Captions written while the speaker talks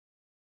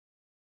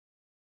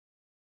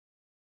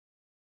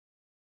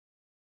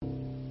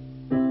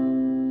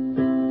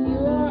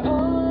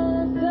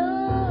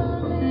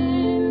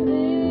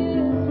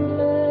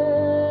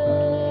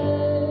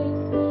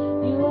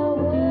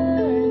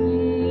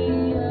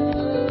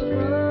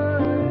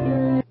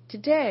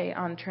Today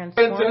on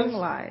Transforming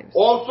Lives.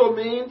 Also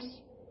means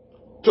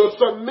to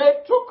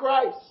submit to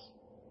Christ,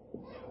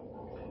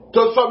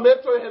 to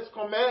submit to His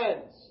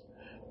commands,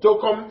 to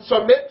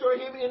submit to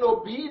Him in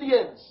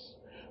obedience,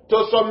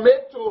 to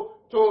submit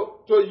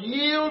to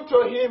yield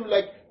to Him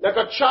like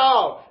a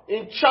child,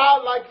 in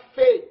childlike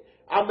faith.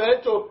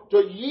 Amen.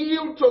 To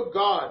yield to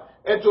God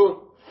and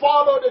to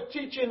follow the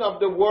teaching of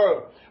the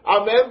Word.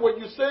 Amen. When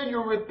you say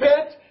you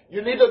repent,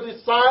 you need to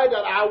decide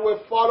that I will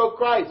follow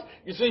Christ.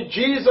 You see,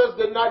 Jesus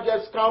did not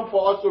just come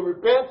for us to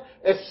repent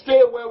and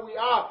stay where we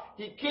are.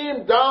 He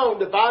came down,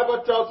 the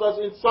Bible tells us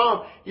in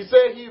Psalm, He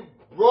said He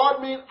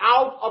brought me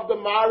out of the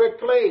miry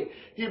clay.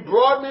 He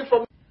brought me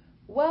from...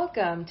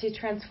 Welcome to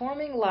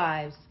Transforming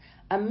Lives,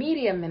 a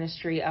media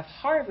ministry of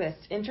Harvest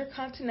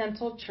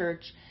Intercontinental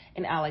Church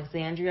in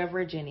Alexandria,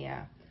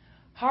 Virginia.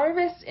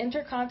 Harvest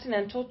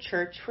Intercontinental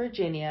Church,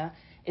 Virginia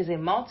is a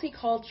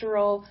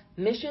multicultural,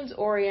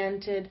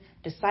 missions-oriented,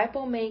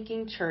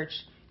 disciple-making church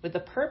with the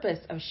purpose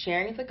of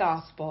sharing the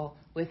gospel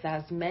with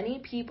as many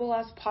people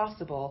as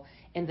possible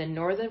in the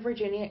Northern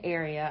Virginia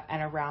area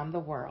and around the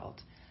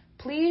world.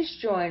 Please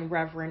join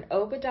Reverend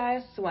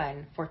Obadiah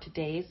Swen for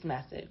today's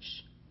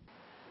message.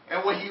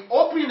 And when he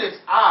opened his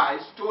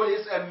eyes, to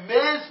his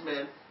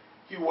amazement,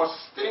 he was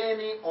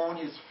standing on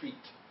his feet.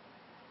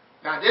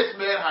 Now, this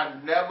man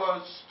had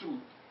never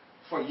stood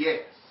for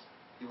years.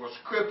 He was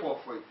crippled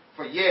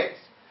for years.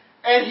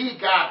 And he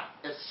got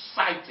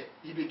excited.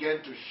 He began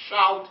to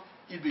shout.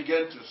 He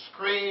began to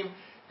scream.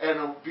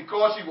 And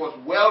because he was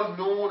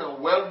well-known, a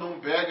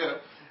well-known beggar,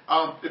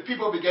 the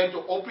people began to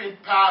open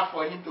path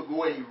for him to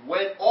go. And he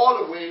went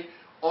all the way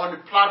on the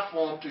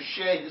platform to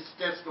share his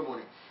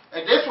testimony.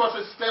 And this was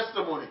his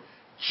testimony.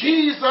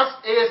 Jesus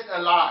is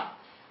alive.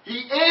 He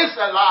is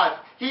alive.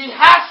 He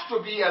has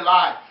to be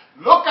alive.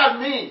 Look at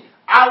me.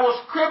 I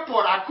was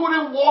crippled. I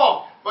couldn't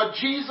walk. But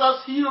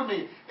Jesus healed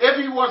me. If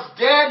he was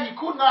dead, he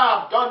could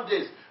not have done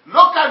this.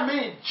 Look at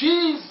me.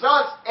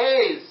 Jesus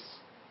is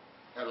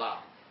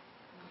alive.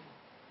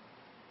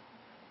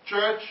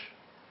 Church,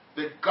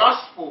 the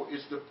gospel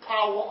is the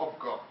power of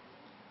God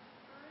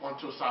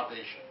unto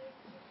salvation.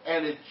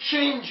 And it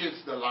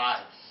changes the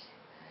lives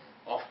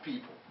of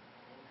people.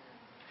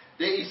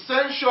 The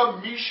essential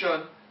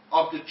mission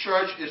of the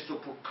church is to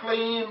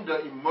proclaim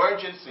the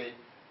emergency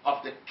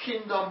of the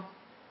kingdom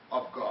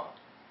of God.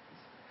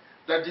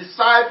 The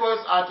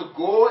disciples are to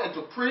go and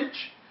to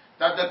preach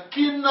that the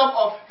kingdom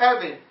of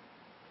heaven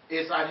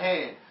is at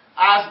hand.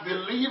 As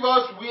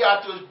believers, we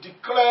are to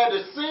declare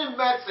the same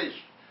message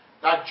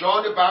that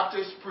John the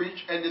Baptist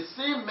preached and the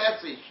same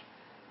message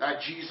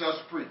that Jesus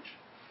preached.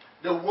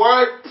 The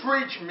word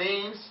preach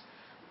means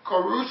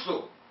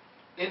kerusso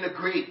in the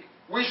Greek,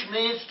 which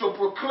means to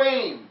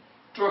proclaim,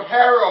 to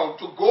herald,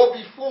 to go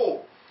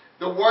before.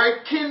 The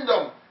word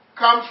kingdom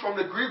comes from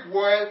the Greek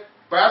word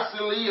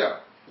basileia,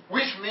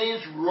 which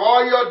means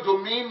royal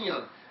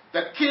dominion.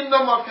 The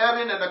kingdom of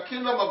heaven and the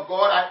kingdom of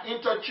God are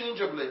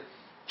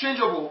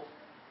interchangeable.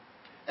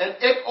 And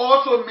it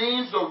also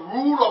means the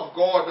rule of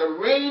God, the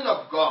reign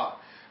of God.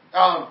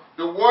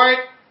 The word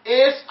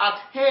is at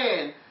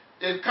hand.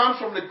 It comes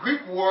from the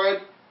Greek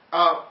word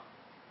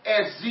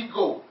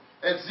ezizo,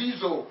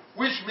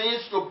 which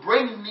means to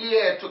bring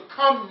near, to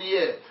come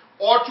near,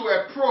 or to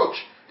approach.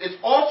 It's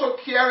also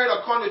carrying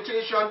a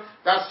connotation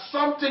that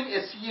something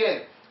is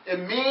here. It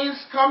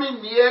means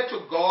coming near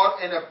to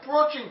God and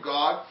approaching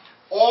God,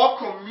 or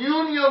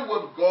communion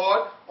with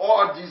God,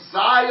 or a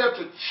desire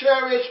to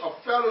cherish a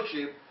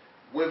fellowship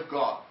with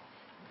God.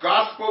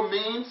 Gospel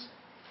means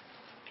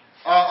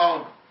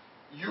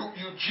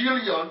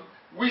euangelion,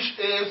 which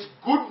is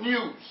good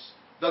news.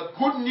 The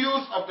good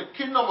news of the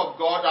kingdom of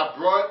God that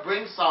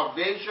brings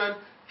salvation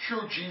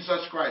through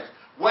Jesus Christ.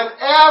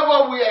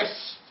 Whenever we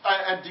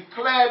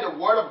declare the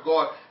word of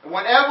God, and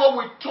whenever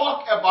we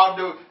talk about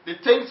the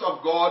things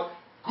of God,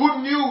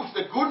 good news,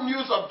 the good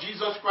news of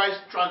Jesus Christ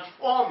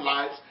transform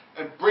lives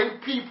and bring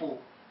people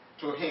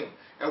to Him.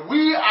 And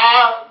we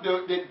are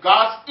the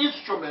God's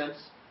instruments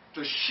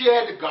to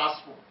share the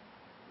gospel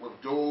with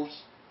those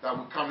that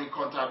we come in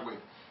contact with.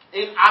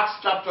 In Acts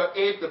chapter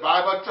 8, the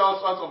Bible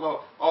tells us of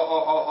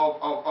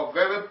a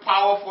very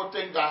powerful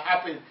thing that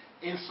happened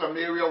in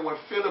Samaria when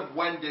Philip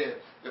went there.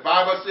 The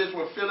Bible says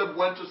when Philip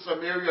went to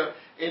Samaria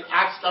in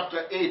Acts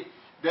chapter 8,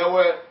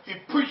 he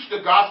preached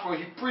the gospel,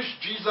 he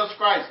preached Jesus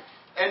Christ.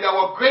 And there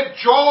was great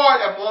joy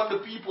among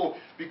the people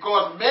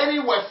because many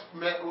were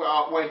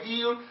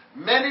healed,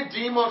 many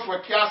demons were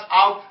cast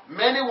out,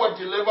 many were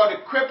delivered,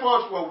 the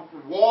cripples were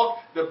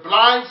walked, the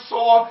blind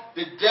saw,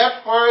 the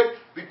deaf heard,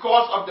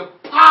 because of the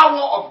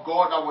power of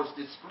God that was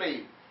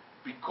displayed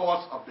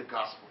because of the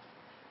gospel.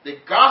 The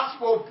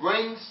gospel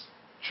brings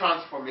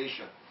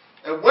transformation.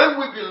 And when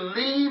we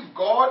believe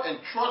God and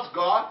trust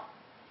God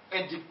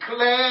and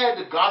declare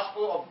the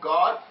gospel of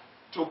God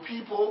to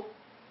people,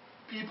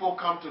 people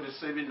come to the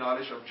saving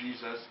knowledge of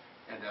Jesus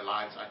and their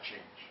lives are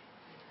changed.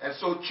 And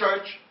so,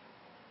 church,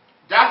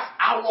 that's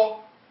our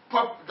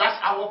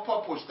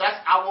purpose. That's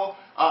our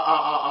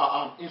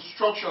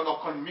instruction or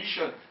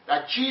commission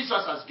that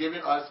Jesus has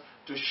given us,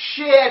 to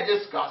share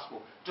this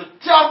gospel, to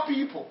tell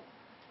people.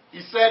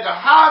 He said the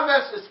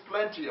harvest is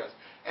plenteous,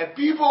 and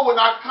people will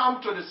not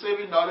come to the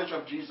saving knowledge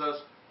of Jesus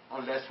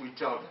unless we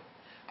tell them.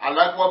 I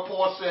like what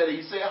Paul said.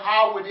 He said,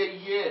 how would they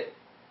hear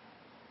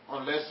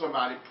unless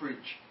somebody preach?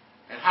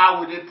 And how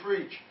would they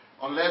preach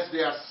unless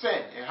they are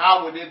sent? And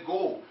how would they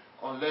go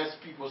unless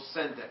people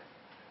send them?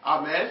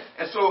 Amen.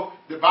 And so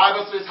the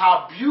Bible says,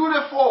 how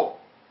beautiful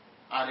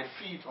are the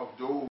feet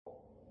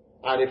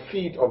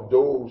of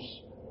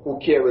those who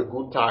carry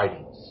good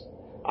tidings.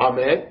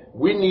 Amen.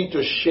 We need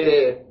to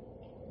share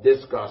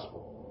this gospel.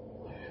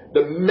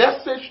 The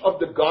message of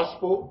the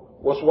gospel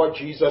was what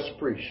Jesus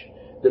preached.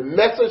 The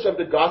message of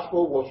the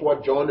gospel was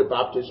what John the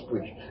Baptist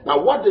preached.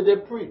 Now, what did they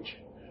preach?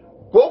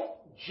 Both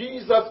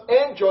Jesus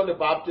and John the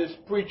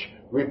Baptist preached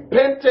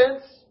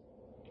repentance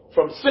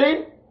from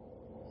sin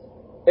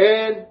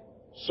and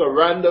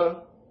surrender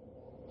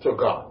to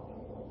God.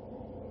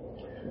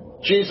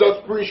 Jesus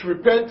preached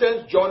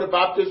repentance. John the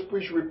Baptist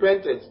preached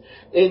repentance.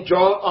 In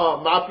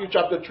Matthew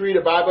chapter 3,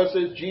 the Bible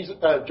says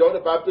John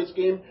the Baptist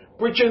came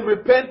preaching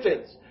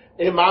repentance.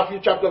 In Matthew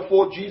chapter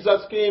 4,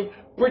 Jesus came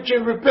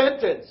preaching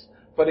repentance,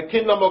 for the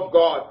kingdom of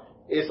God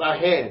is at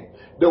hand.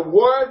 The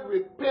word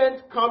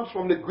repent comes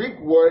from the Greek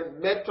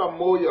word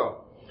metamoia,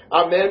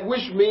 amen,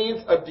 which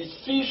means a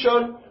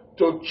decision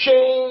to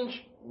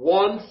change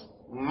one's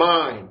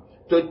mind,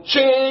 to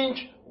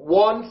change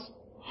one's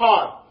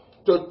heart,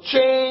 to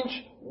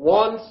change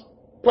one's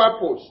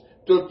purpose,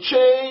 to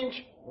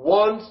change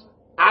one's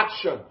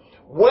action.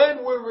 When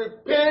we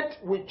repent,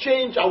 we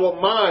change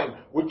our mind,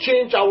 we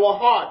change our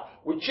heart,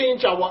 we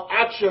change our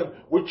action,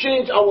 we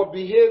change our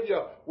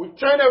behavior. We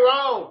turn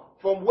around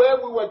from where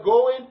we were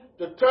going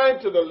to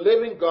turn to the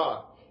living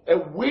God.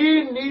 And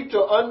we need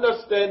to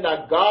understand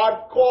that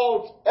God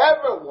calls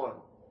everyone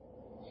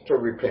to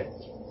repent.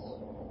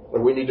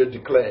 And we need to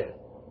declare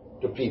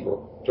to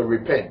people to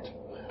repent.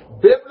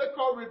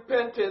 Biblical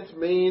repentance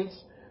means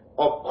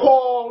a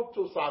call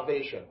to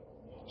salvation.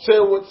 Say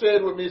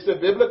it with me. Say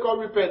biblical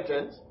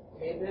repentance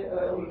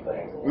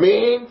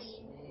means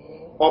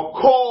a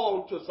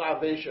call to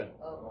salvation.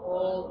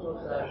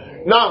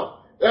 Now,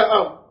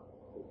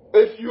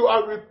 if you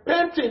are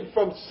repenting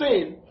from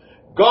sin,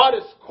 God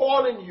is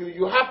calling you.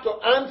 You have to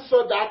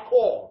answer that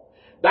call.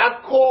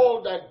 That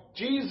call that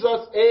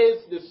Jesus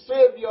is the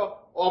Savior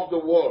of the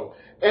world.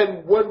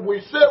 And when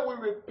we say we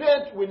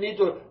repent, we need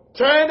to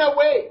turn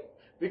away.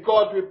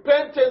 Because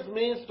repentance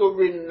means to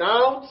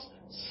renounce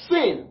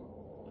sin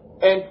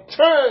and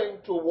turn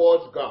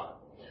towards God.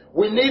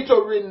 We need to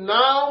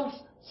renounce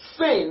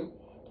sin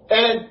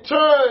and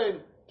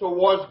turn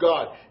towards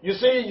God. You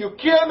see, you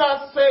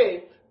cannot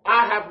say,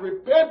 I have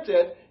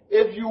repented,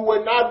 if you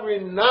will not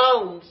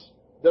renounce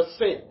the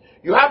sin.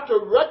 You have to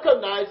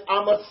recognize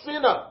I'm a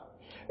sinner.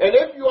 And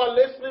if you are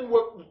listening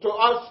to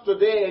us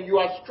today and you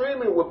are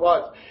streaming with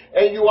us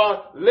and you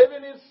are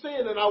living in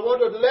sin, and I want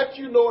to let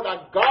you know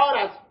that God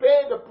has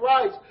paid the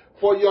price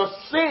for your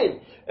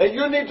sin, and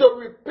you need to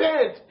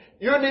repent,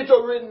 you need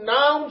to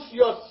renounce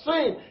your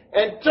sin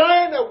and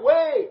turn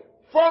away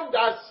from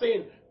that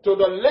sin to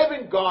the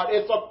living God.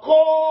 It's a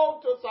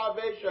call to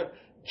salvation.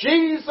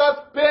 Jesus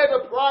paid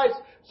the price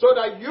so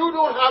that you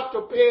don't have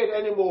to pay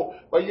it anymore,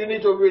 but you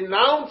need to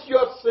renounce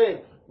your sin,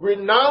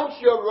 renounce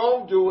your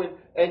wrongdoing,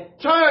 and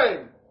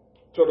turn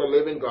to the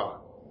living God.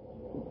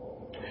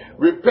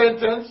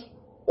 Repentance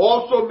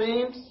also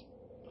means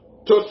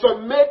to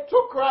submit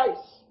to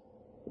Christ,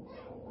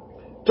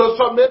 to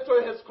submit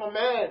to His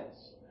commands,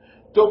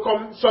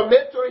 to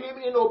submit to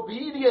Him in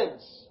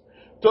obedience,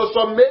 to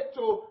submit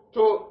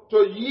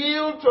to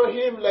yield to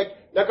Him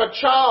like a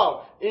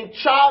child, in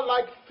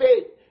childlike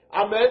faith.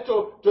 Amen.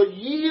 To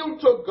yield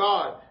to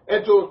God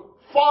and to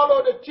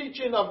follow the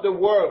teaching of the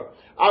Word.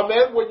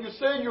 Amen. When you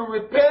say you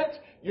repent,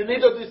 you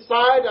need to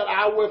decide that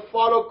I will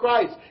follow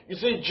Christ. You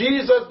see,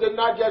 Jesus did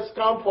not just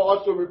come for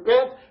us to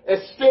repent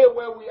and stay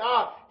where we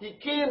are. He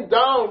came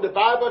down. The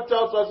Bible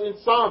tells us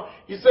in Psalm,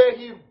 He said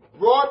He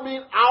brought me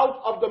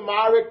out of the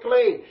miry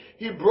clay.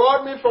 He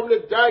brought me from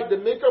the dike, the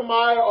maker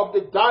mire of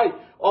the dike,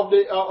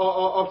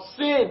 of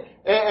sin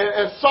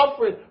and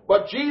suffering.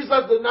 But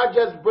Jesus did not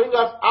just bring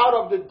us out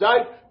of the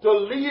dike to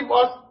leave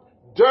us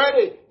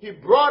dirty. He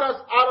brought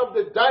us out of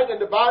the dike,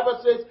 and the Bible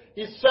says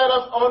He set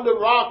us on the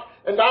rock,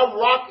 and that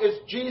rock is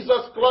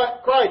Jesus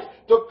Christ,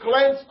 to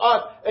cleanse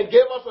us and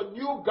give us a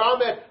new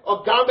garment, a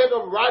garment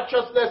of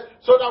righteousness,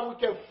 so that we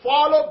can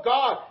follow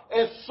God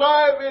and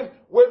serve Him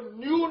with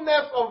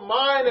newness of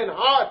mind and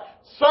heart,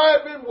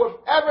 serve Him with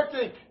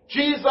everything.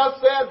 Jesus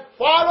said,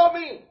 follow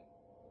me.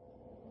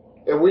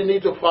 And we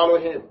need to follow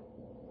Him.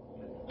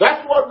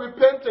 That's what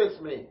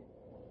repentance means.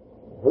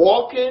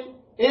 Walking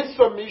in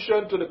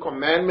submission to the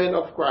commandment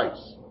of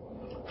Christ.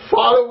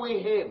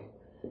 Following Him.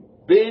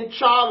 Being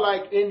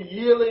childlike in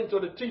yielding to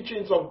the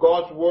teachings of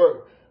God's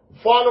Word.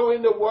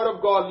 Following the Word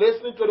of God.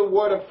 Listening to the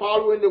Word and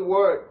following the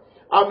Word.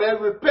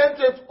 Amen.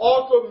 Repentance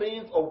also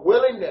means a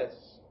willingness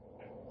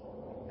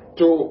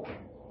to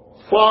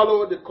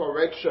follow the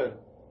correction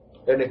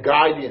and the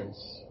guidance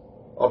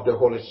of the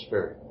Holy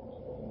Spirit.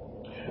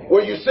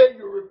 When you say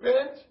you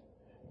repent,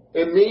 it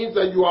It means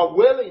that you are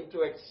willing to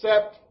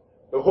accept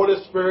the Holy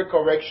Spirit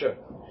correction.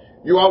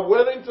 You are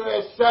willing to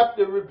accept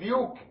the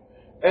rebuke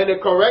and the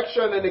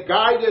correction and the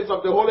guidance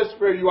of the Holy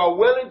Spirit. You are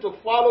willing to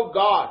follow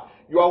God.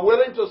 You are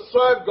willing to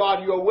serve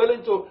God. You are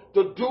willing to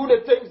do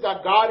the things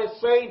that God is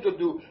saying to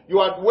do. You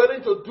are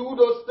willing to do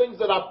those things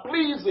that are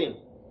pleasing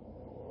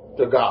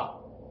to God.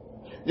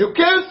 You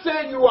can't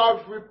say you are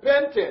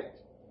repentant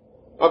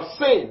of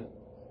sin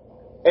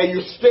and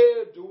you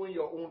still doing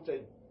your own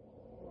thing.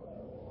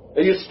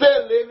 And you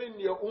still living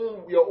your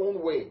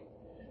own way.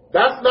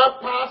 That's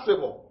not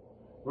possible.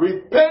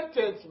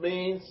 Repentance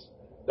means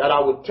that I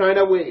will turn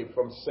away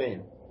from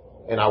sin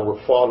and I will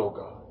follow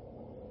God.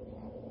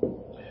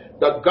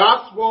 The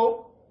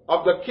gospel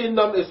of the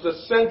kingdom is the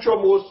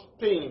centralmost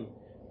theme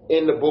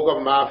in the book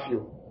of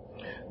Matthew.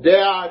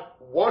 There are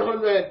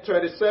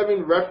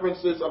 137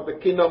 references of the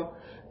kingdom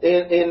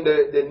in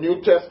the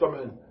New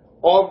Testament.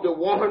 Of the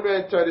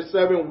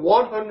 137,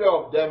 100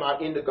 of them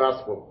are in the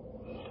gospel.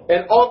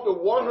 And of the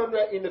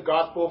 100 in the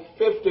gospel,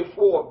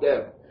 54 of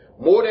them,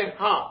 more than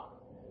half,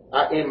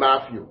 are in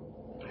Matthew.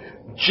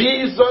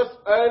 Jesus'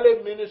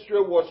 early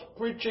ministry was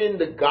preaching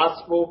the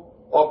gospel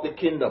of the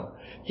kingdom.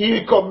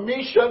 He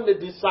commissioned the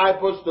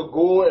disciples to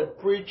go and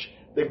preach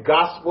the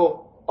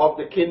gospel of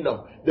the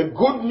kingdom. The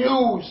good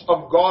news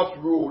of God's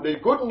rule, the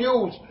good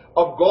news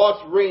of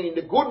God's reign,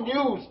 the good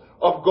news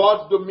of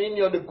God's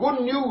dominion, the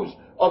good news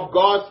of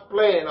God's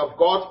plan, of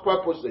God's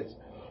purposes.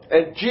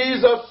 And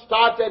Jesus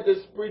started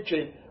this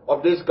preaching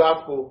of this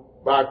gospel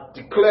by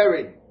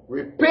declaring,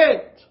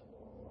 repent,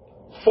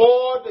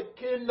 for the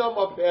kingdom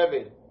of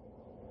heaven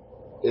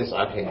is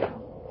at hand.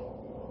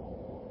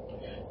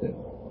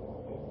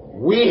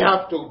 We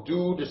have to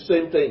do the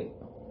same thing.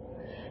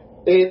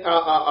 In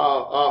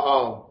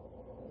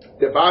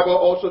the Bible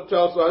also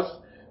tells us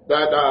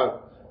that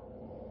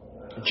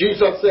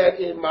Jesus said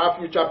in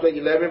Matthew chapter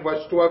 11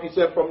 verse 12, he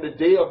said, from the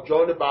day of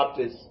John the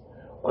Baptist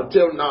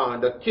until now,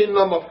 the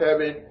kingdom of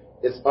heaven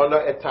is under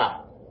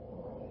attack.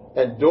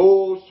 And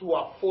those who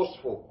are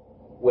forceful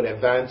will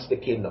advance the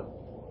kingdom.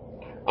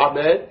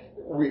 Amen.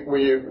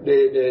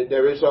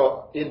 There is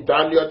in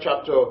Daniel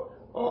chapter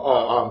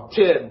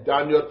 10,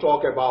 Daniel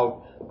talk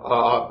about,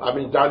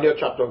 Daniel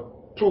chapter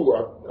 2,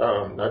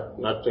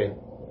 not 10.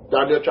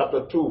 Daniel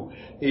chapter 2,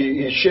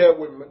 he shared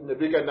with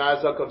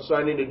Nebuchadnezzar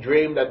concerning the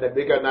dream that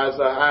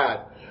Nebuchadnezzar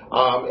had.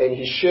 And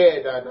he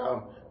shared that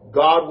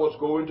God was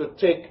going to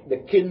take the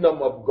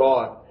kingdom of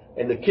God,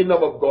 and the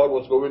kingdom of God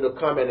was going to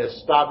come and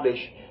establish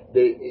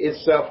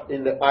itself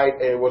in the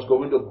earth, and was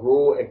going to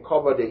grow and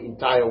cover the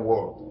entire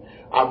world.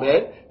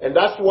 Amen. And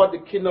that's what the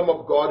kingdom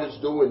of God is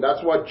doing.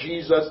 That's what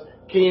Jesus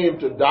came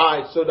to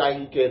die, so that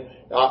he can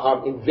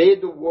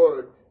invade the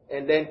world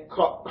and then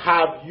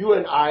have you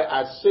and I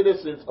as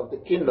citizens of the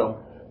kingdom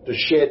to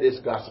share this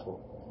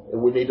gospel.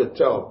 And we need to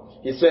tell.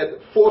 He said,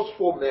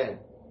 forceful men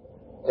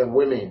and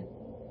women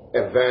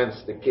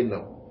advance the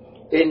kingdom.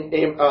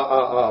 In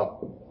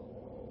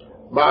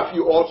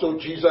Matthew also,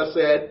 Jesus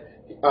said,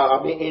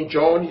 in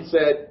John, he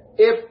said,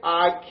 if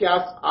I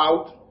cast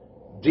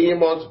out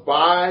demons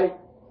by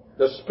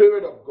the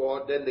Spirit of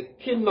God, then the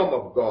kingdom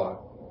of God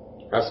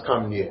has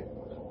come near.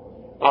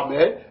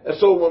 Amen. And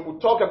so when we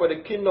talk about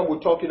the kingdom, we're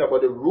talking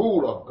about the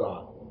rule of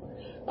God.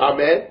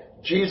 Amen.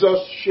 Jesus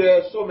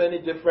shares so many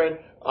different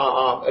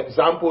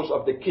examples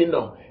of the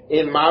kingdom.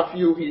 In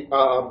Matthew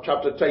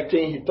chapter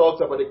 13, he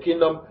talks about the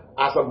kingdom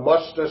as a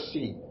mustard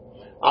seed.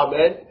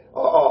 Amen.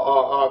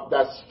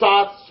 That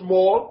starts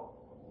small,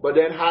 but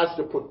then has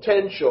the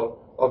potential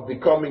of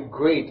becoming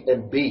great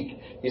and big.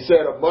 He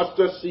said a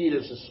mustard seed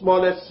is the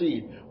smallest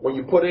seed. When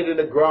you put it in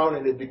the ground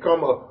and it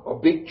becomes a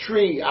big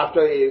tree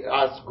after it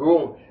has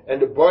grown,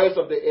 and the birds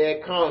of the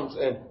air comes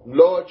and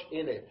lodge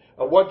in it.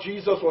 And what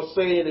Jesus was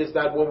saying is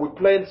that when we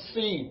plant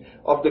seed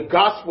of the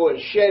gospel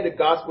and share the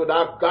gospel,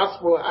 that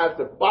gospel has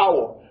the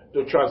power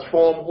to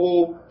transform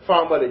whole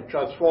family,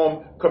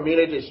 transform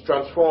communities,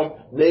 transform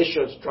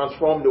nations,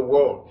 transform the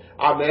world.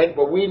 Amen.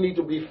 But we need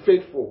to be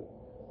faithful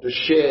to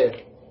share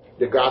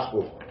the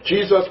gospel.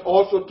 Jesus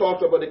also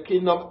talked about the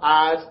kingdom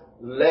as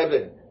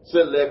leaven.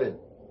 Say leaven.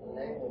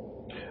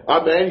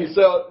 Amen. He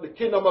said the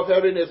kingdom of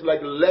heaven is like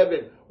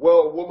leaven, where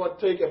a woman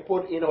take and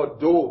put in her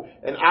dough,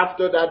 and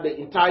after that the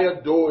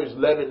entire dough is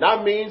leavened.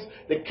 That means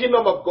the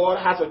kingdom of God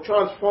has a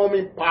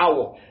transforming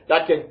power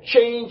that can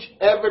change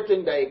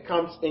everything that it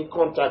comes in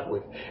contact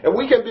with. And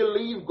we can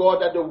believe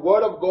God that the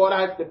word of God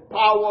has the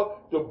power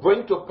to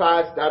bring to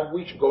pass that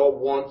which God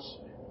wants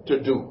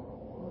to do.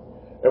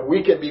 And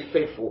we can be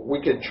faithful.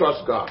 We can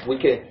trust God. We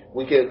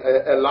can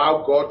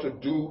allow God to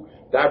do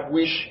that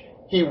which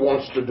He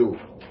wants to do.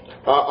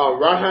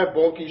 Rahab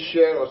Bonke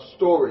shared a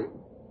story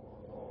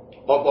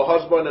of a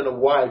husband and a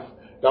wife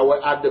that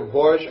were at the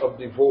verge of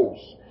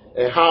divorce,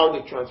 and how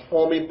the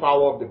transforming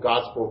power of the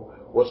gospel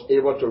was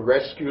able to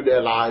rescue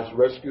their lives,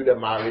 rescue their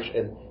marriage,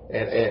 and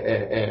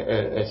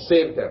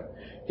save them.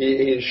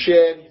 He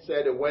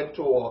said they went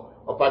to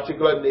a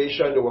particular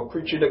nation, they were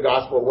preaching the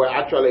gospel, where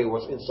actually it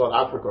was in South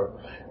Africa,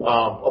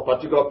 a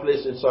particular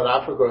place in South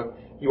Africa.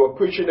 He was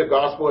preaching the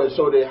gospel, and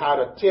so they had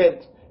a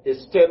tent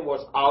his tent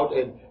was out,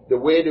 and the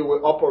way they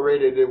were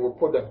operated, they would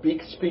put the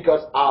big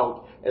speakers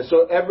out. And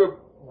so every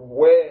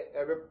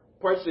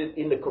person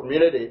in the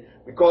community,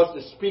 because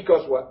the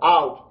speakers were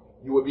out,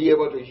 you would be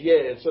able to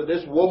hear. And so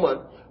this woman,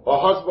 her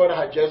husband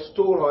had just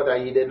told her that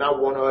he did not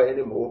want her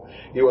anymore.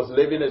 He was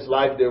living his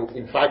life. They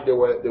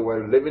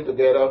were living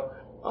together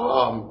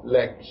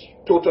like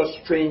total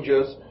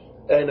strangers.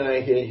 And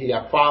he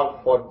had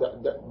filed for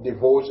the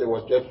divorce. It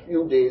was just a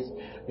few days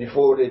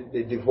before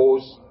the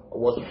divorce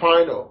was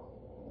final.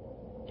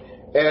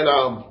 And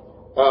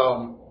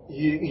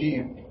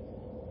he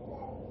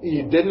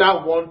did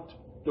not want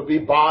to be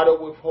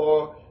bothered with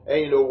her,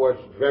 and was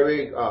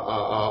very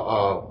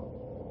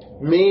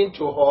mean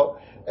to her.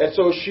 And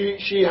so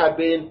she had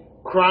been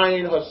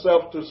crying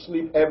herself to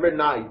sleep every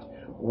night,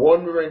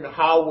 wondering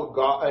how would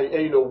God,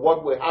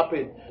 what would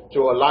happen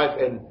to her life.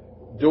 And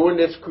during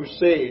this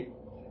crusade,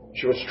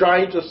 she was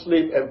trying to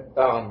sleep, and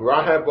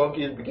Rahab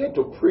Bunky began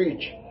to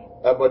preach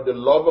about the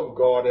love of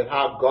God and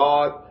how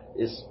God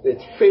is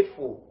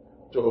faithful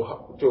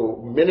to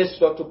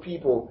minister to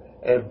people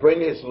and bring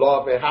His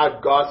love, and how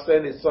God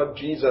sent His Son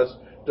Jesus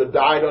to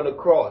die on the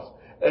cross.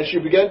 And she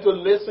began to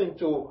listen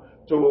to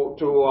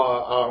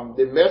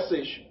the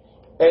message,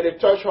 and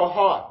it touched her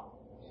heart.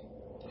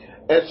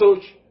 And so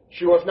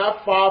she was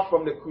not far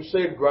from the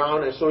crusade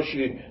ground, and so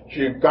she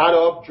got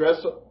up,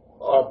 dressed,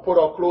 put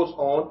her clothes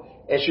on,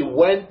 and she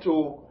went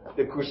to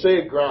the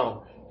crusade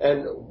ground.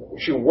 And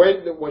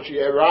when she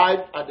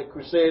arrived at the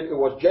crusade, it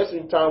was just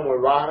in time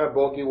when Rahab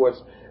Bunky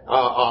was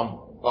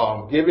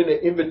giving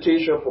the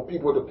invitation for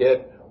people to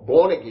get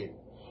born again.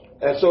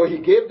 And so he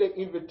gave the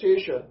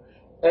invitation,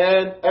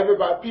 and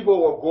people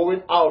were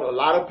going out. A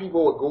lot of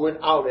people were going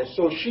out. And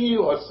so she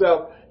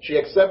herself, she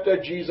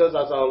accepted Jesus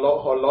as her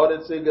Lord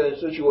and Savior. And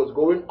so she was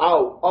going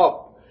up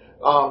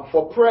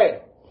for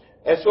prayer.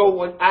 And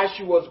so as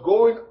she was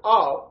going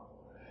up,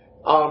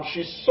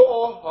 she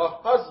saw her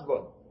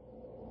husband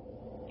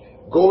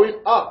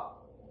going up.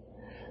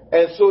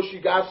 And so she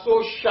got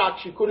so shocked,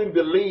 she couldn't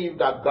believe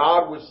that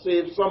God would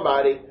save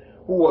somebody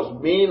who was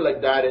mean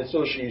like that. And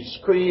so she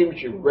screamed,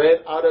 she ran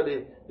out of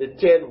the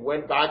tent,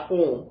 went back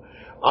home,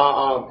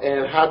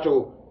 and had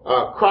to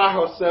cry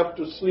herself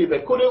to sleep,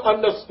 and couldn't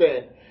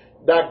understand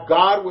that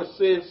God would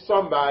save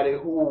somebody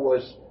who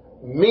was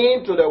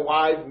mean to their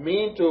wife,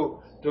 mean to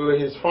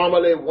his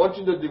family,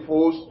 wanting to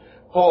divorce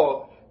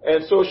her.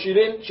 And so she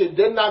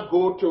did not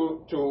go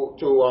to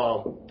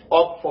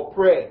up for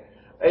prayer.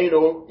 And,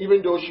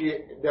 even though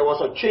there was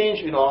a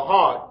change in her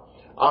heart,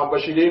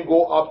 but she didn't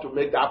go up to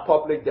make that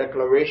public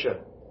declaration.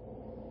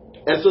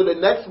 And so the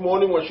next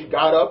morning when she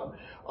got up,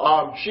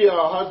 she and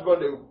her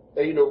husband,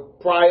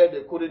 prior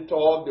they couldn't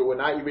talk. They were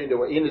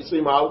in the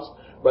same house,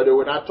 but they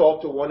would not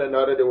talk to one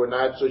another. They were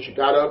not. So she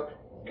got up,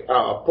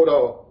 put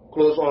her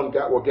clothes on,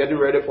 were getting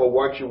ready for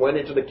work. She went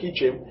into the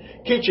kitchen,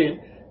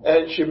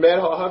 and she met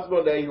her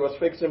husband there. He was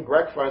fixing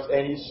breakfast,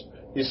 and he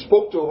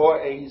spoke to her,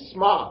 and he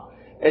smiled.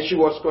 And she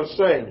was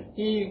concerned.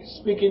 He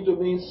speaking to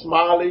me,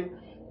 smiling.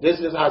 This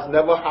has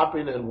never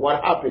happened, and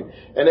what happened?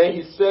 And then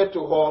he said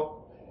to her,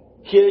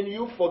 "Can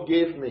you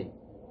forgive me?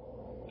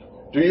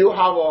 Do you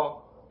have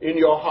in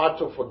your heart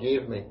to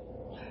forgive me?"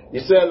 He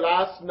said,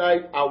 "Last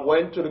night I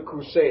went to the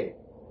crusade,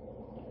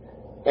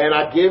 and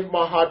I gave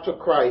my heart to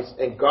Christ,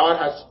 and God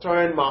has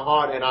turned my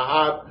heart, and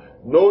I have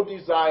no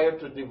desire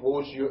to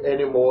divorce you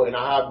anymore, and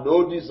I have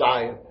no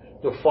desire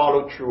to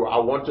follow through. I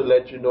want to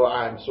let you know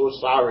I am so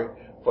sorry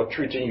for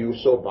treating you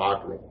so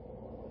badly."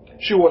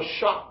 She was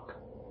shocked.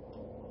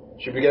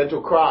 She began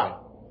to cry.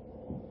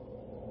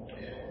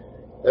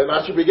 And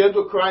as she began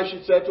to cry,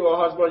 she said to her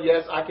husband,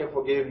 "Yes, I can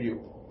forgive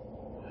you.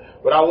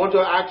 But I want to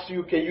ask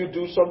you, can you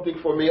do something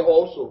for me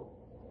also?"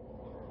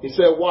 He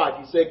said, "What?"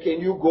 He said, "Can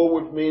you go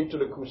with me to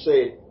the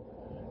crusade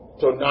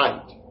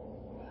tonight?"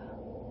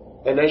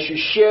 And then she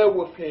shared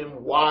with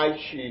him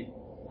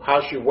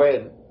how she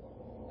went,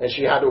 and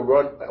she had to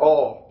run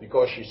off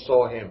because she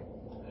saw him.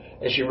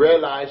 And she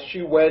realized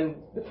she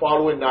went the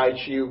following night,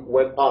 she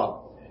went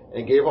up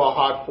and gave her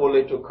heart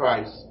fully to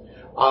Christ.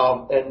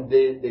 And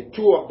the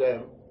two of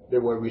them, they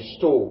were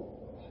restored.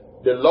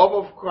 The love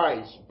of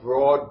Christ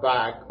brought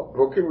back a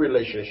broken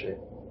relationship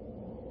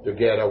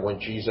together when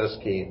Jesus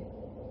came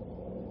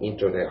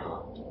into their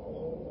heart.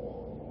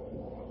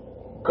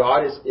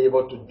 God is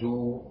able to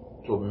do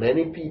to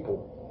many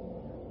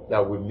people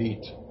that we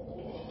meet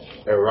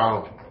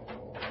around.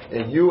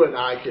 And you and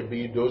I can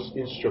be those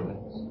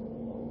instruments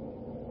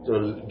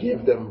to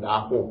give them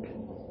that hope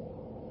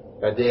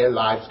that their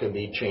lives can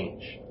be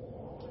changed.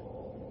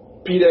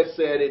 Peter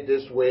said it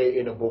this way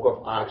in the book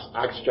of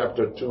Acts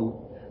chapter 2,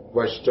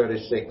 verse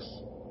 36.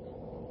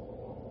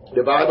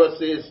 The Bible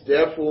says,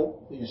 therefore,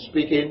 he's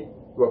speaking,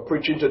 we're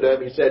preaching to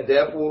them, he said,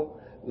 therefore,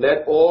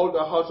 let all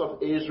the house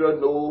of Israel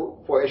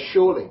know for a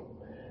surely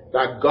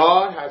that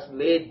God has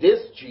made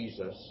this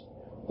Jesus,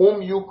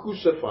 whom you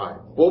crucified,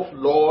 both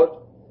Lord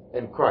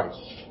and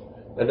Christ.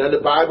 And then the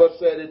Bible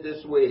said it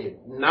this way,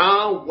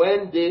 now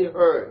when they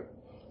heard,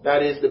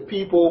 that is the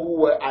people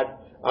who were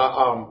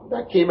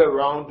that came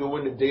around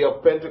during the day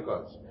of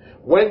Pentecost,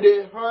 when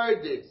they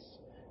heard this,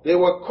 they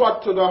were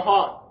cut to the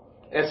heart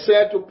and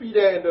said to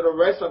Peter and to the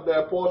rest of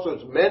the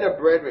apostles, Men and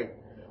brethren,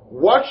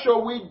 what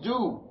shall we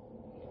do?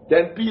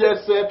 Then Peter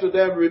said to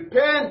them,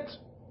 Repent,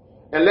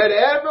 and let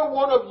every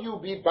one of you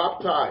be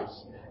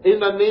baptized in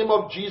the name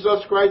of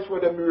Jesus Christ for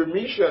the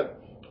remission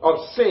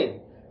of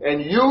sin,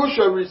 and you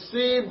shall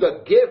receive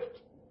the gift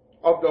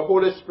of the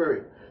Holy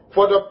Spirit.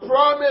 For the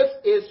promise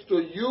is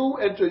to you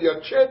and to your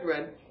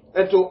children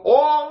and to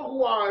all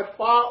who are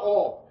far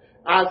off,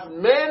 as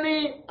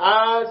many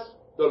as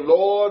the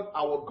Lord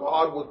our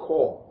God will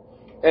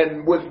call.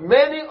 And with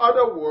many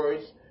other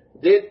words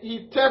did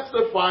he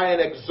testify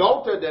and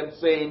exalted them,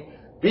 saying,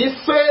 Be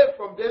saved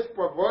from this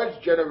perverse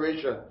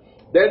generation.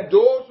 Then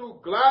those who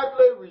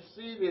gladly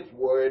received his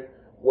word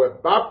were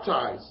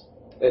baptized,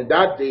 and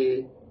that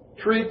day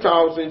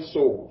 3,000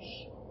 souls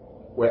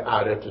were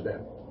added to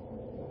them.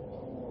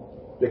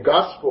 The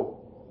gospel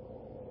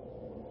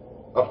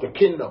of the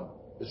kingdom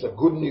is a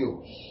good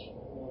news.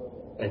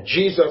 And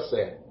Jesus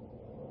said,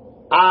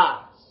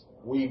 as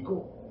we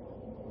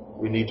go,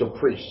 we need to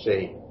preach,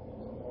 saying,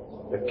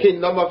 the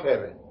kingdom of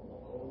heaven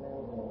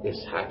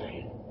is at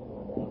hand.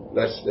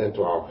 Let's stand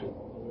to our feet.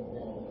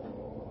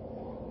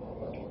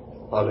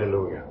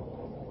 Hallelujah.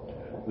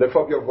 Lift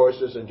up your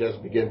voices and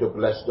just begin to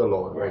bless the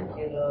Lord right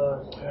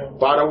now.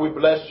 Father, we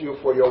bless you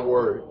for your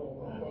word.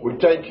 We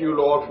thank you,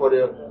 Lord, for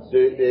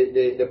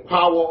the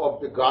power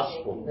of the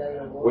gospel.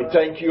 We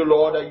thank you,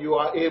 Lord, that you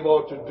are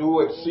able to do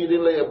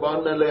exceedingly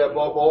abundantly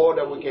above all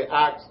that we can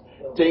ask,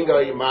 think,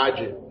 or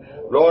imagine.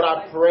 Lord,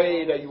 I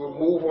pray that you will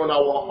move on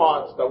our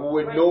hearts, that we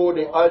will know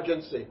the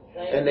urgency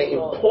and the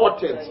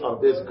importance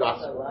of this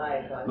gospel.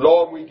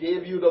 Lord, we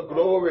give you the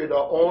glory, the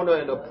honor,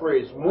 and the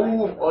praise.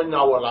 Move on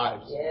our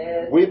lives.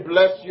 We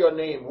bless your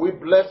name. We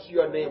bless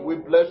your name. We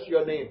bless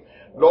your name.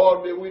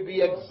 Lord, may we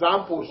be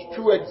examples,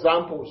 true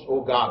examples,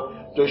 oh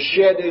God, to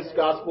share this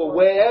gospel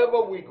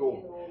wherever we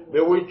go.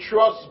 May we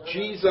trust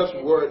Jesus'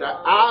 word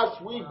that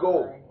as we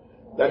go,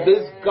 that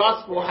this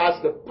gospel has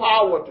the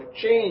power to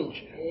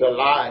change the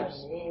lives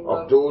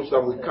of those that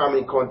we come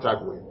in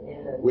contact with.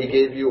 We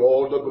give you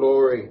all the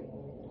glory,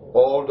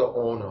 all the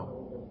honor,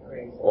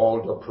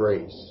 all the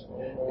praise.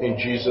 In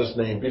Jesus'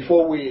 name.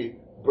 Before we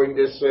bring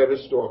this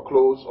service to a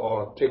close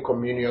or take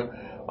communion,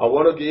 I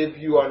want to give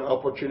you an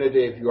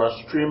opportunity. If you are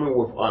streaming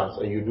with us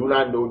and you do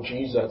not know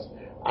Jesus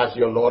as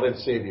your Lord and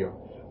Savior,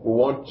 we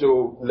want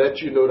to let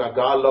you know that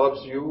God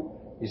loves you.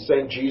 He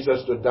sent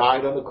Jesus to die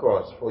on the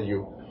cross for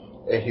you,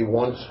 and he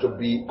wants to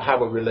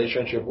have a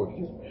relationship with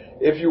you.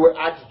 If you will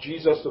ask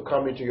Jesus to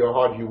come into your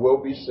heart, you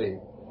will be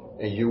saved,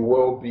 and you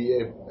will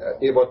be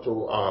able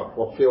to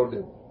fulfill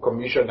the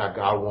commission that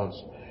God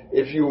wants.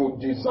 If you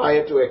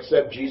desire to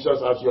accept Jesus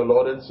as your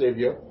Lord and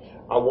Savior,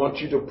 I want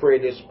you to pray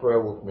this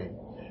prayer with me.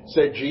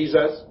 Say,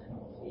 Jesus,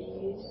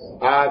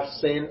 I have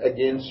sinned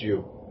against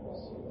you.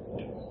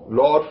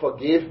 Lord,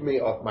 forgive me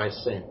of my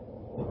sin.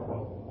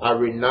 I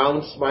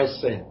renounce my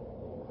sin,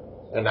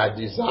 and I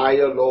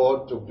desire,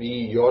 Lord, to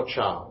be your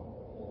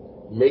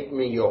child. Make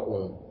me your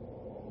own.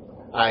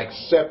 I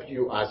accept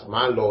you as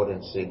my Lord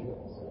and Savior.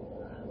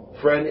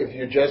 Friend, if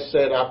you just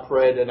said I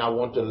prayed, then I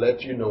want to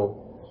let you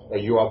know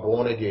that you are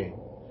born again.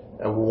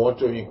 And we want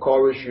to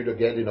encourage you to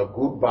get in a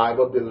good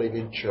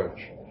Bible-believing church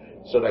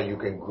so that you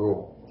can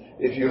grow.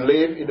 If you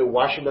live in the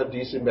Washington,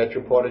 D.C.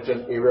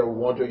 metropolitan area, we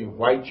want to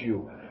invite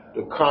you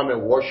to come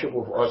and worship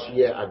with us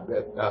here at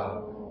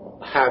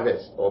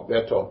Harvest or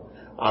Bethel.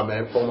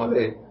 Amen.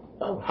 Formerly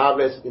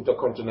Harvest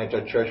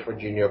Intercontinental Church,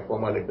 Virginia,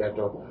 formerly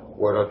Bethel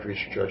Word Outreach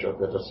Church of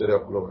Bethel City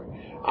of Glory.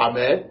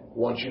 Amen.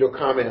 We want you to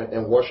come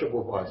and worship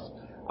with us.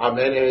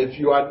 Amen. And if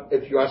you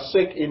are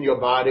sick in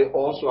your body,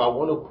 also I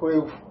want to pray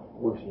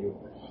with you.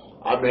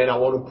 Amen. I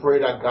want to pray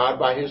that God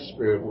by His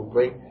Spirit will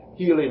bring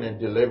healing and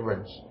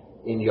deliverance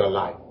in your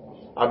life.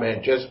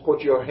 Amen. Just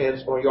put your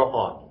hands on your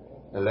heart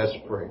and let's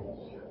pray.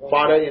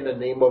 Father, in the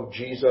name of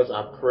Jesus,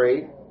 I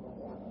pray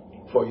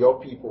for your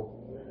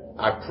people.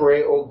 I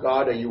pray, oh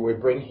God, that you will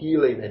bring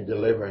healing and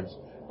deliverance.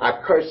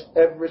 I curse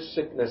every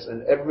sickness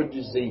and every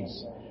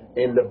disease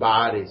in the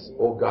bodies,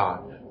 oh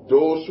God.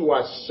 Those who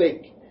are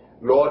sick,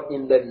 Lord,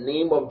 in the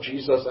name of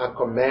Jesus, I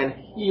command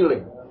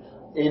healing.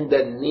 In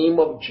the name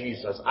of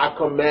Jesus, I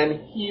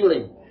command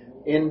healing.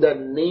 In the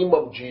name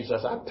of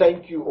Jesus, I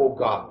thank you, oh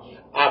God.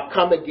 I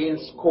come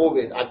against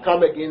COVID. I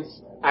come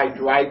against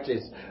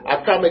arthritis.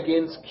 I come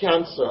against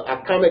cancer.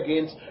 I come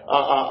against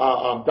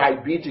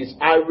diabetes.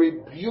 I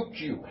rebuke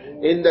you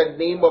in the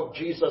name of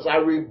Jesus. I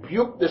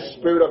rebuke the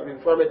spirit of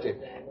infirmity.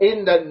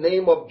 In the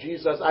name of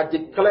Jesus, I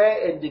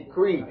declare and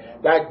decree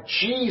that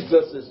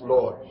Jesus is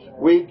Lord.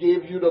 We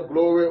give you the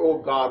glory,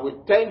 oh God. We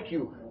thank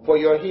you for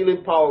your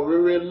healing power. We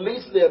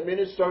release the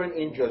ministering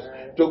angels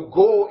to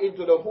go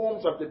into the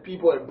homes of the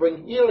people and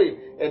bring healing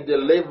and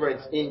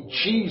deliverance in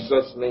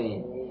Jesus'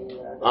 name.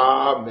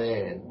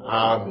 Amen.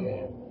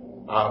 Amen.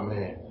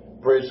 Amen.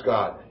 Praise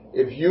God.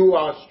 If you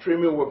are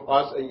streaming with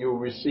us and you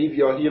receive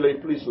your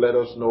healing, please let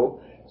us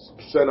know.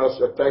 Send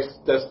us a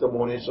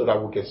testimony so that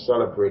we can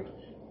celebrate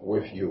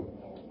with you.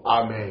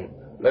 Amen.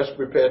 Let's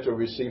prepare to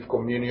receive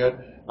communion.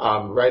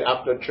 Right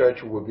after church,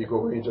 we'll be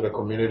going into the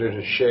community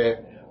to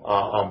share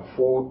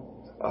food,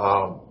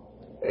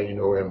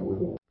 and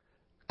we.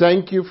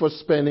 Thank you for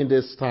spending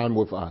this time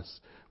with us.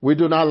 We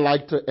do not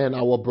like to end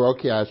our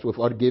broadcast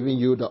without giving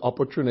you the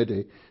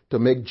opportunity to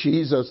make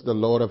Jesus the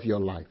Lord of your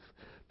life.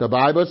 The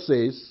Bible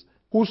says,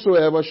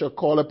 whosoever shall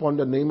call upon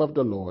the name of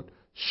the Lord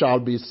shall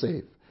be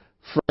saved.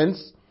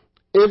 Friends,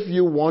 if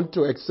you want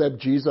to accept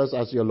Jesus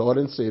as your Lord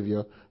and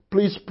Savior,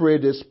 please pray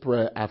this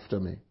prayer after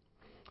me.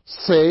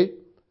 Say,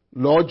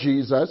 Lord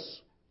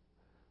Jesus,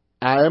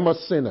 I am a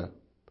sinner.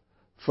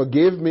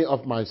 Forgive me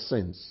of my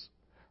sins.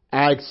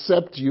 I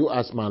accept you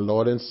as my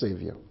Lord and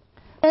Savior.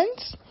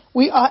 Friends,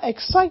 we are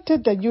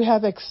excited that you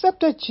have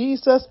accepted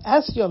Jesus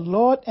as your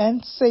Lord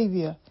and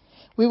Savior.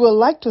 We would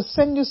like to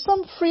send you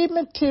some free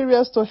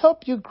materials to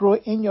help you grow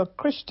in your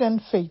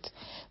Christian faith.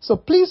 So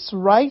please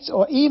write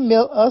or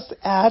email us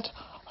at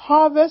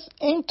Harvest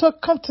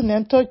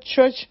Intercontinental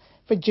Church,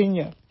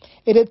 Virginia.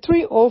 It is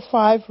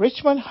 305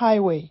 Richmond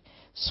Highway,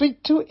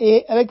 Suite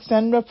 2A,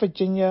 Alexandria,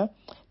 Virginia,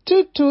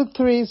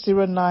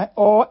 22309,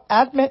 or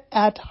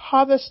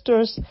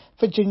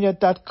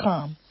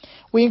admin@harvestersvirginia.com.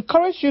 We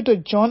encourage you to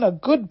join a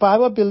good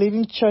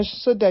Bible-believing church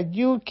so that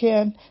you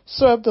can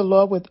serve the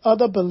Lord with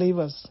other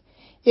believers.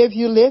 If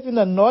you live in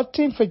the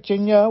Northern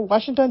Virginia,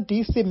 Washington,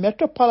 D.C.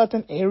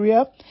 metropolitan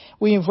area,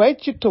 we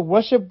invite you to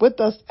worship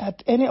with us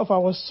at any of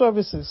our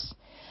services.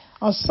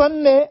 On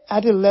Sunday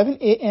at 11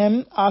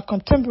 a.m., our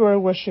contemporary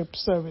worship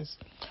service.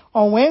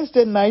 On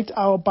Wednesday night,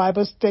 our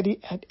Bible study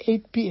at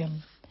 8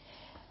 p.m.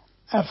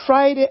 And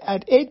Friday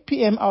at 8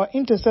 p.m., our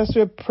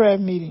intercessory prayer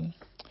meeting.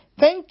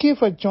 Thank you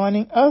for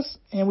joining us,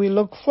 and we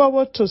look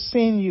forward to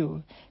seeing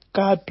you.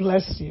 God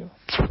bless you.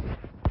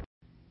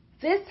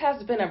 This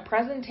has been a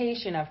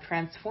presentation of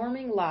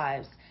Transforming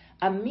Lives,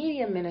 a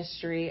media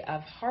ministry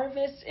of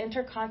Harvest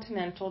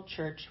Intercontinental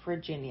Church,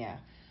 Virginia.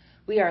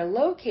 We are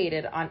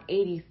located on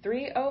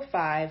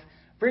 8305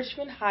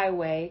 Richmond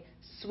Highway,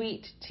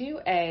 Suite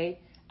 2A,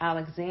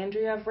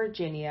 Alexandria,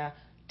 Virginia,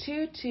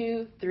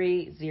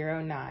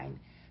 22309.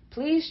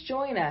 Please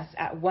join us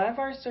at one of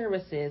our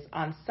services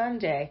on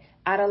Sunday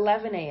at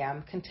 11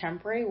 a.m.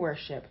 Contemporary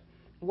Worship,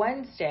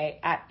 Wednesday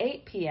at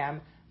 8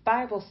 p.m.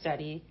 Bible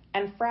Study,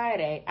 and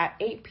Friday at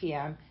 8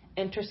 p.m.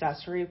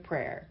 Intercessory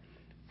Prayer.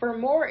 For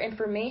more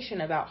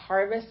information about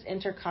Harvest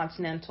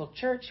Intercontinental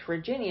Church,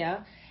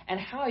 Virginia, and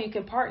how you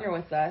can partner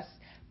with us,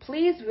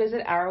 please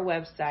visit our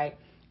website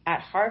at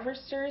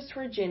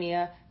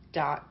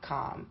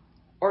harvestersvirginia.com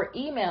or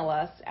email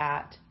us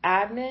at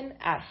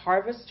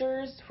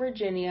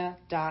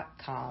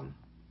admin@harvestersvirginia.com.